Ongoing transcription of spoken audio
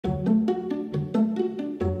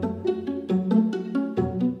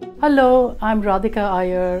Hello, I'm Radhika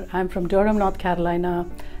Iyer. I'm from Durham, North Carolina,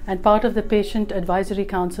 and part of the Patient Advisory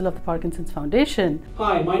Council of the Parkinson's Foundation.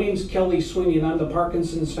 Hi, my name is Kelly Sweeney, and I'm the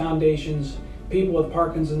Parkinson's Foundation's People with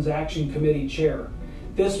Parkinson's Action Committee Chair.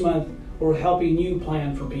 This month, we're helping you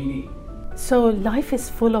plan for PD. So life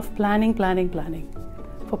is full of planning.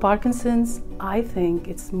 For Parkinson's, I think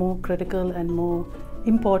it's more critical and more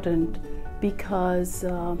important because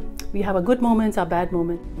we have our good moments, our bad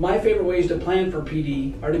moments. My favorite ways to plan for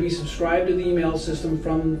PD are to be subscribed to the email system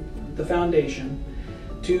from the Foundation,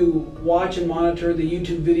 to watch and monitor the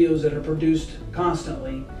YouTube videos that are produced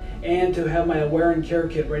constantly, and to have my Aware and Care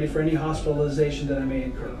Kit ready for any hospitalization that I may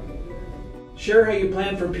incur. Share how you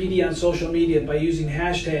plan for PD on social media by using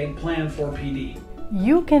hashtag #PlanForPD.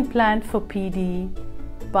 You can plan for PD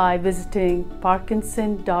by visiting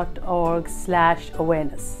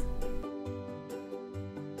parkinson.org/awareness.